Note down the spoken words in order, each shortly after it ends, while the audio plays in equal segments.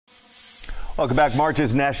Welcome back. March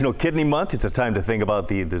is National Kidney Month. It's a time to think about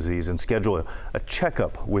the disease and schedule a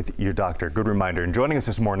checkup with your doctor. Good reminder. And joining us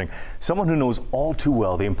this morning, someone who knows all too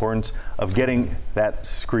well the importance of getting that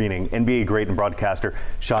screening, NBA great and broadcaster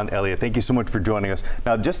Sean Elliott. Thank you so much for joining us.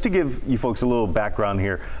 Now, just to give you folks a little background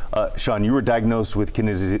here, Sean, you were diagnosed with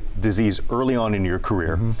kidney disease early on in your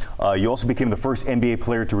career. You also became the first NBA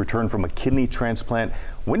player to return from a kidney transplant.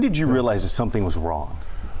 When did you realize that something was wrong?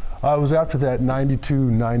 It was after that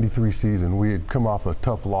 92-93 season. We had come off a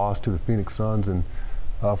tough loss to the Phoenix Suns, and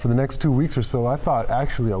for the next 2 weeks or so, I thought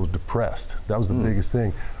actually I was depressed. That was the biggest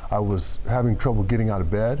thing. I was having trouble getting out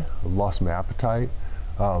of bed. I lost my appetite.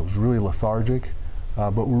 I was really lethargic.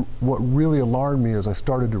 But what really alarmed me is I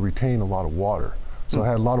started to retain a lot of water. So I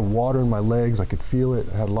had a lot of water in my legs. I could feel it.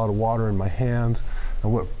 I had a lot of water in my hands.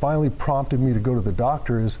 And what finally prompted me to go to the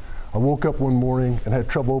doctor is I woke up one morning and had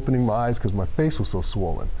trouble opening my eyes because my face was so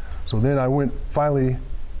swollen. So then I went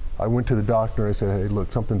to the doctor and I said, hey,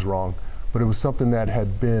 look, something's wrong. But it was something that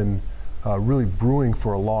had been really brewing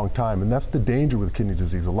for a long time. And that's the danger with kidney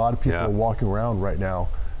disease. A lot of people are walking around right now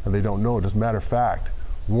and they don't know it. As a matter of fact,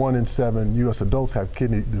 1 in 7 U.S. adults have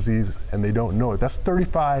kidney disease and they don't know it. That's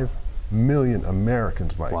 35 million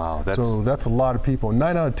Americans, Mike. Wow, so that's a lot of people.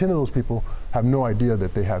 9 out of 10 of those people have no idea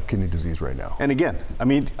that they have kidney disease right now. And again, I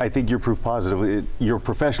mean, I think you're proof positive. You're a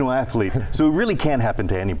professional athlete, so it really can happen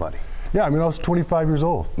to anybody. Yeah, I mean, I was 25 years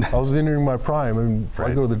old. I was entering my prime, and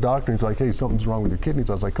I go to the doctor and he's like, hey, something's wrong with your kidneys.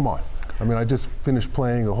 I was like, come on. I mean, I just finished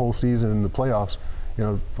playing a whole season in the playoffs. You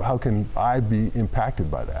know, how can I be impacted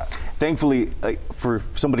by that? Thankfully, for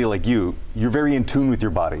somebody like you, you're very in tune with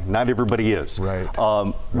your body. Not everybody is. Right.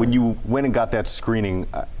 When you went and got that screening,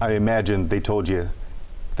 I imagine they told you,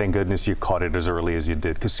 thank goodness you caught it as early as you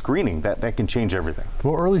did, because screening, that can change everything.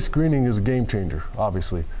 Well, early screening is a game changer,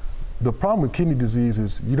 obviously. The problem with kidney disease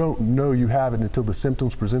is you don't know you have it until the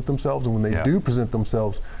symptoms present themselves, and when they do present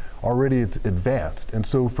themselves, already it's advanced. And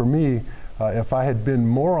so for me, if I had been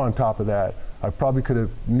more on top of that, I probably could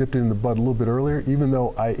have nipped it in the bud a little bit earlier, even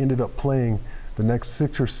though I ended up playing the next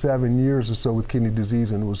 6 or 7 years or so with kidney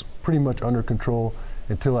disease, and it was pretty much under control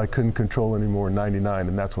until I couldn't control anymore in '99,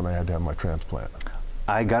 and that's when I had to have my transplant.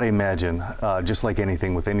 I got to imagine, just like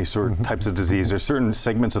anything with any sort of types of disease, there's certain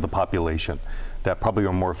segments of the population that probably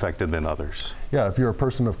are more affected than others. Yeah, if you're a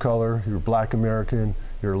person of color, you're Black American,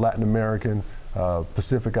 you're Latin American,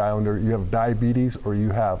 Pacific Islander, you have diabetes, or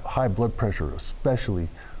you have high blood pressure, especially,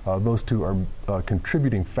 those two are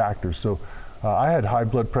contributing factors. So I had high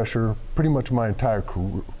blood pressure pretty much my entire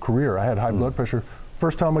career. I had high blood pressure.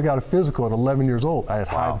 First time I got a physical at 11 years old, I had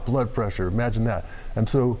high blood pressure. Imagine that. And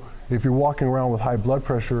so if you're walking around with high blood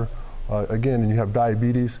pressure, again, and you have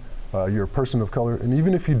diabetes, you're a person of color, and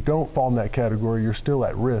even if you don't fall in that category, you're still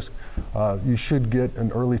at risk. You should get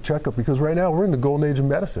an early checkup, because right now we're in the golden age of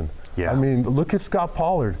medicine. I mean, look at Scott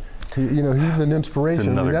Pollard. He's an inspiration. It's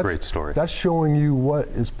another great story. That's showing you what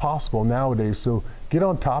is possible nowadays, so get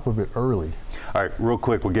on top of it early. All right, real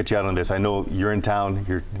quick, we'll get you out on this. I know you're in town,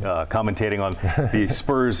 you're commentating on the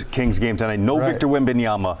Spurs-Kings game tonight. No Victor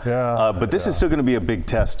Wembanyama, but this is still going to be a big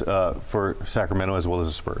test for Sacramento as well as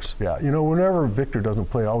the Spurs. Yeah, whenever Victor doesn't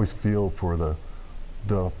play, I always feel for the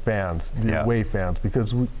fans, the away fans,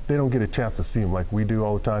 because they don't get a chance to see him like we do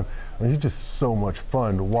all the time. I mean, he's just so much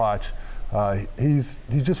fun to watch. He's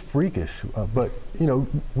just freakish, but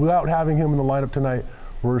without having him in the lineup tonight,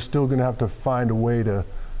 we're still going to have to find a way to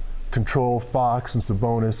control Fox and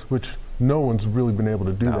Sabonis, which no one's really been able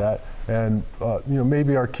to do that. And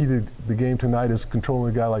maybe our key to the game tonight is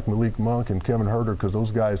controlling a guy like Malik Monk and Kevin Huerter, because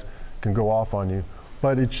those guys can go off on you.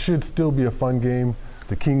 But it should still be a fun game.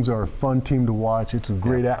 The Kings are a fun team to watch. It's a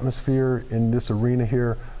great atmosphere in this arena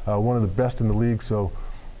here, one of the best in the league. So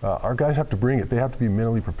our guys have to bring it. They have to be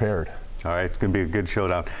mentally prepared. All right, it's going to be a good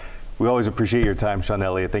showdown. We always appreciate your time, Sean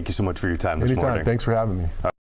Elliott. Thank you so much for your time this morning. Anytime. Thanks for having me.